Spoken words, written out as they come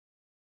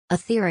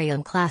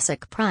Ethereum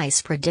Classic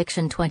Price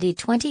Prediction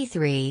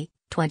 2023,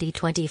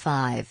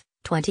 2025,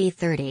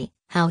 2030,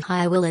 how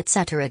high will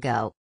etc.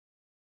 go?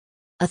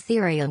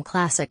 Ethereum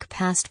Classic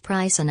Past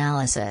Price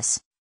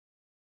Analysis.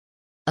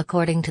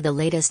 According to the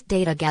latest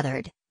data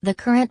gathered, the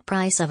current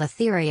price of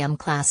Ethereum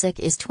Classic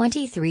is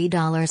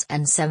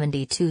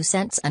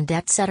 $23.72 and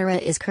etc.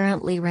 is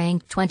currently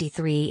ranked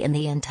 23 in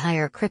the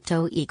entire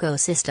crypto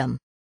ecosystem.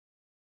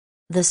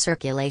 The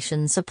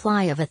circulation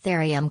supply of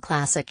Ethereum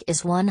Classic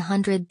is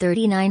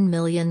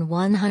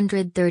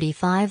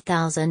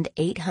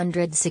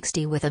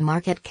 139,135,860 with a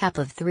market cap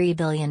of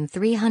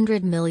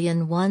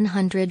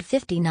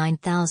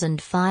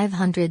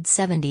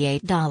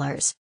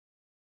 $3,300,159,578.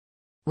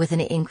 With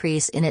an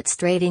increase in its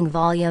trading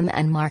volume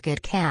and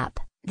market cap,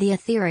 the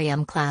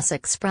Ethereum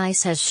Classic's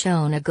price has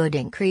shown a good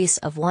increase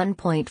of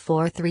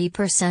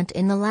 1.43%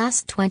 in the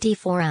last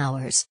 24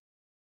 hours.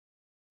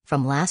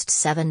 From last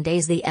 7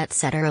 days the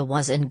etc.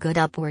 was in good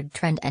upward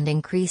trend and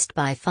increased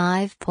by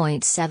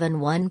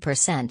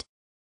 5.71%.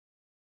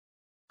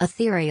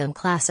 Ethereum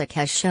Classic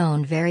has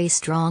shown very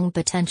strong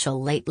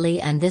potential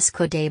lately and this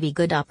could be a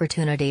good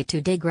opportunity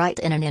to dig right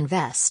in and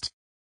invest.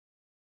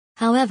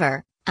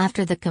 However,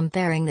 after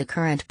comparing the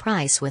current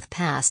price with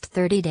past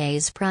 30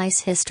 days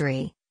price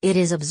history, it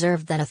is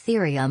observed that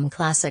Ethereum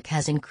Classic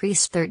has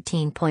increased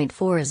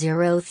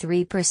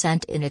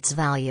 13.403% in its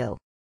value.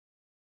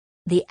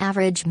 The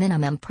average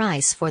minimum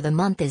price for the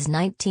month is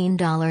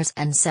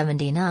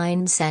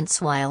 $19.79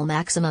 while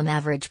maximum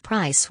average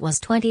price was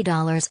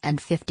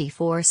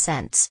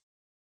 $20.54.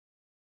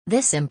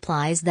 This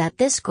implies that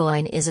this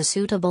coin is a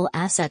suitable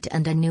asset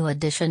and a new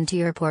addition to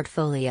your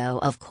portfolio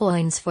of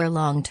coins for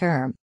long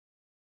term.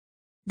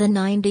 The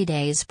 90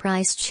 days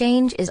price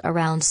change is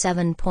around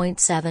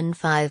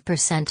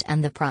 7.75%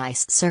 and the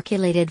price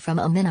circulated from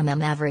a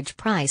minimum average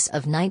price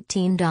of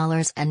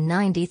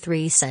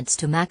 $19.93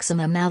 to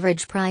maximum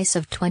average price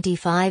of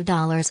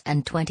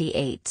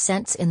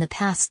 $25.28 in the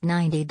past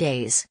 90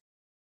 days.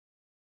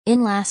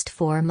 In last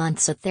 4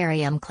 months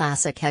Ethereum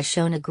Classic has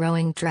shown a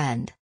growing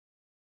trend.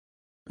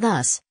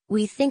 Thus,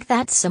 we think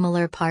that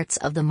similar parts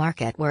of the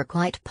market were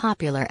quite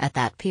popular at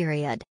that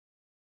period.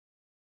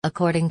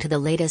 According to the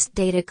latest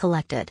data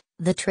collected,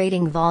 the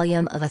trading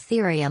volume of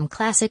Ethereum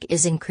Classic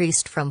is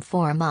increased from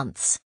 4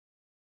 months.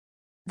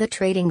 The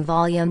trading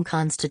volume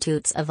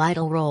constitutes a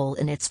vital role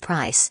in its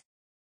price.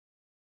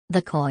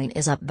 The coin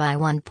is up by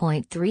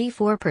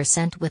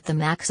 1.34% with the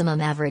maximum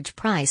average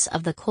price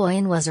of the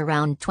coin was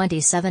around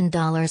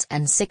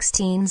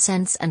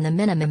 $27.16 and the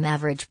minimum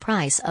average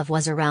price of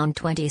was around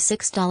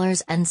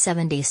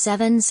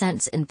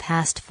 $26.77 in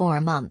past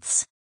 4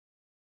 months.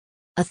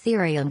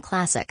 Ethereum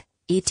Classic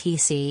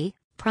ETC,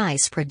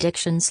 Price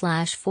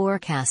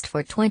Prediction/Forecast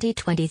for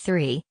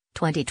 2023,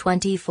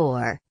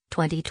 2024,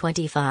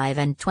 2025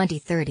 and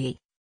 2030.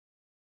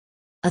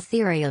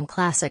 Ethereum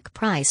Classic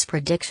Price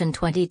Prediction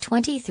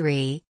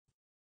 2023.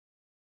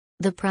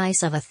 The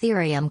price of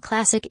Ethereum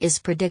Classic is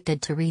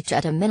predicted to reach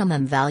at a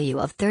minimum value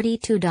of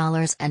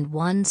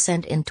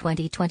 $32.01 in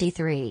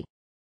 2023.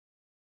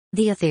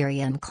 The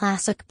Ethereum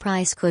Classic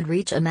price could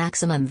reach a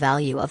maximum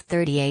value of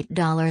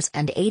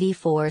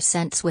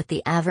 $38.84 with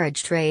the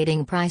average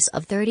trading price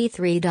of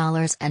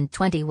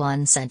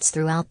 $33.21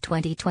 throughout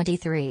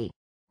 2023.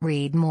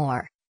 Read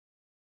more.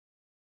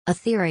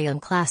 Ethereum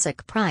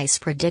Classic Price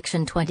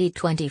Prediction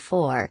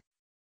 2024.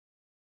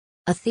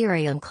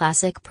 Ethereum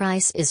Classic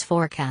price is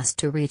forecast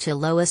to reach a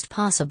lowest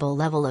possible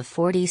level of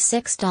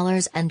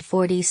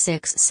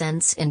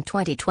 $46.46 in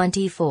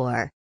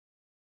 2024.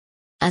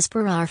 As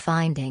per our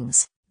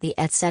findings, the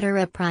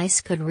etc.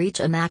 price could reach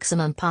a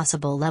maximum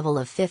possible level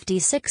of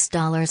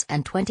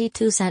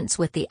 $56.22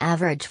 with the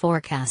average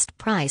forecast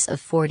price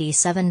of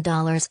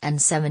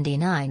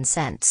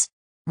 $47.79.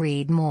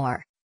 Read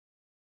more.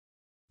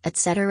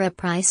 Etc.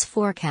 price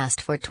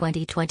forecast for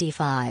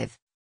 2025.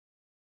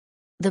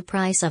 The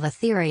price of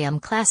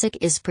Ethereum Classic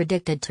is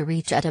predicted to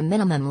reach at a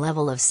minimum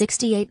level of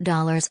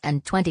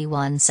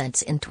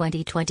 $68.21 in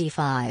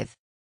 2025.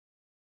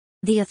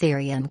 The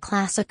Ethereum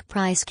Classic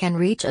price can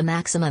reach a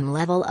maximum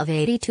level of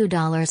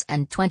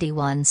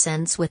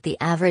 $82.21 with the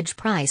average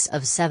price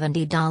of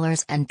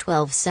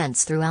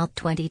 $70.12 throughout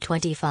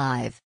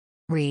 2025.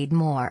 Read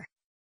more.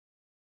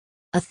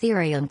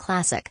 Ethereum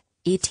Classic,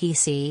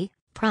 ETC,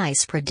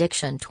 Price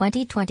Prediction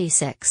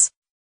 2026.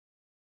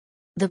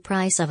 The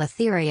price of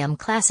Ethereum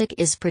Classic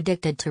is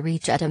predicted to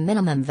reach at a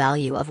minimum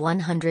value of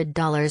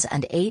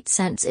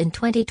 $100.08 in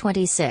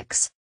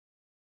 2026.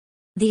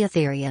 The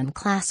Ethereum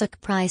Classic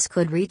price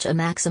could reach a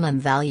maximum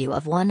value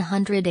of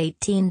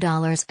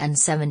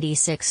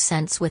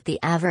 $118.76 with the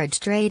average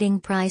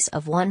trading price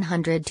of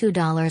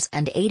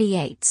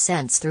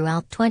 $102.88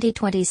 throughout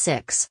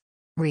 2026.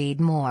 Read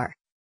more.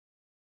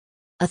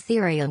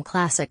 Ethereum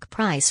Classic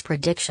Price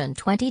Prediction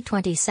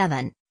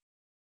 2027.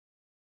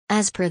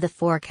 As per the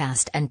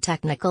forecast and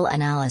technical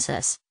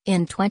analysis,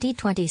 in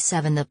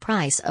 2027 the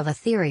price of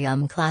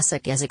Ethereum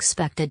Classic is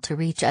expected to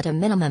reach at a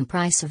minimum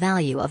price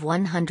value of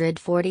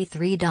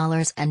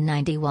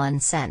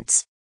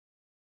 $143.91.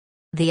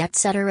 The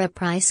etc.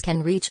 price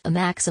can reach a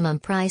maximum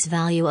price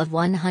value of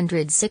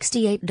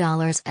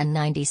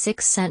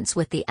 $168.96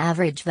 with the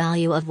average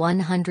value of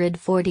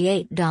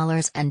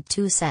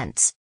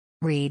 $148.02.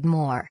 Read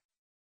more.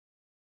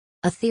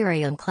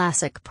 Ethereum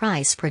Classic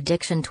Price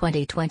Prediction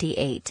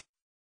 2028.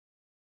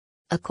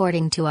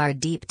 According to our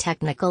deep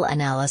technical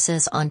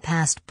analysis on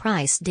past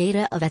price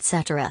data of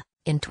etc.,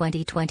 in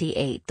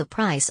 2028 the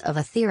price of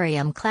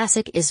Ethereum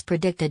Classic is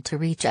predicted to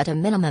reach at a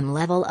minimum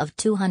level of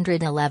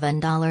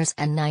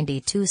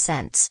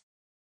 $211.92.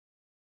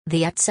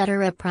 The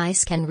etc.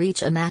 price can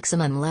reach a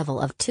maximum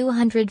level of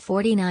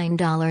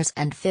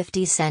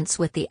 $249.50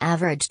 with the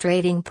average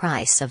trading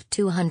price of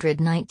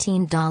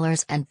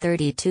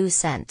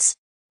 $219.32.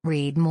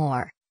 Read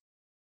more.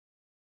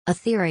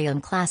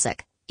 Ethereum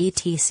Classic,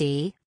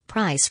 ETC,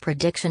 Price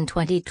Prediction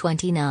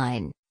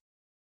 2029.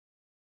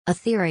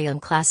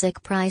 Ethereum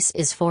Classic price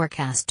is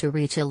forecast to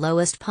reach a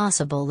lowest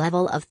possible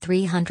level of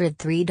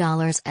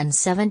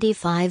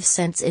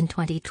 $303.75 in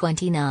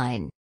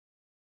 2029.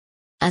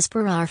 As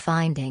per our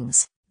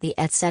findings, the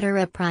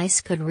etc.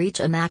 price could reach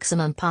a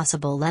maximum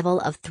possible level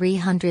of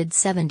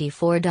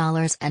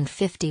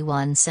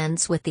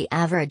 $374.51 with the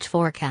average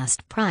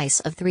forecast price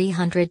of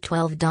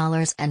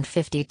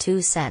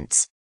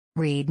 $312.52.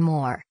 Read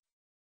more.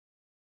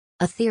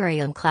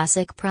 Ethereum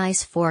Classic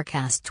Price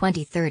Forecast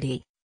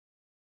 2030.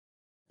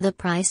 The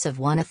price of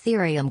one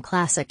Ethereum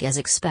Classic is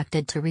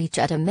expected to reach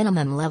at a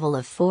minimum level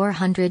of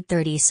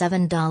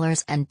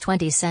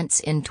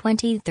 $437.20 in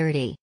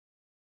 2030.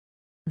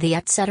 The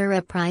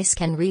etc. price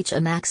can reach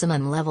a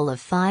maximum level of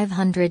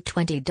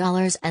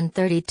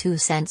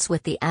 $520.32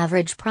 with the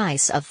average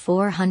price of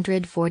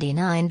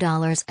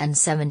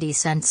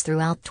 $449.70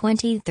 throughout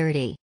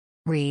 2030.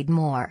 Read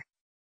more.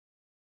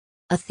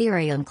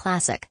 Ethereum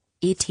Classic,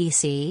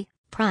 ETC,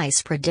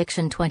 Price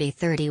Prediction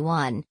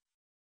 2031.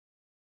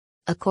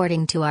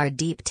 According to our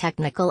deep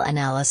technical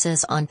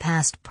analysis on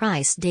past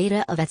price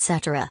data of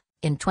etc.,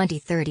 in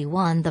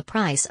 2031 the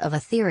price of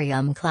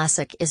Ethereum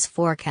Classic is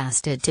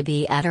forecasted to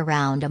be at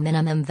around a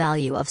minimum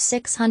value of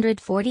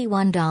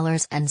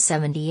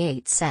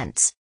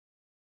 $641.78.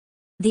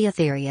 The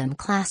Ethereum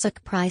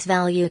Classic price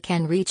value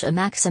can reach a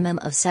maximum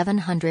of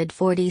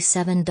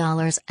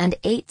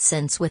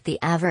 $747.08 with the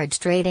average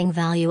trading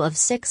value of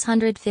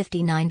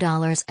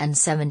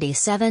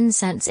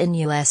 $659.77 in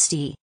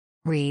USD.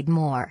 Read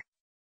more.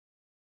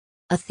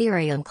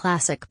 Ethereum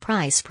Classic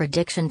Price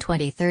Prediction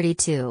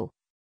 2032.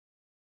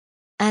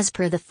 As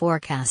per the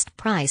forecast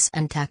price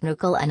and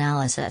technical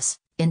analysis,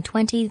 in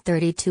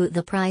 2032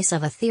 the price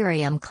of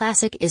Ethereum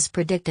Classic is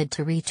predicted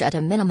to reach at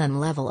a minimum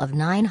level of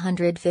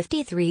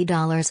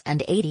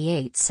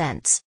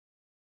 $953.88.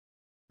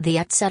 The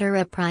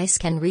etc. price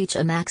can reach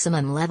a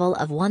maximum level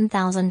of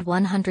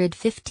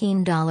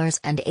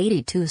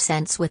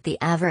 $1,115.82 with the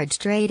average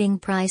trading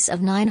price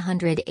of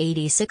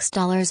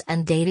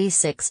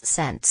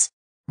 $986.86.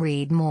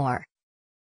 Read more.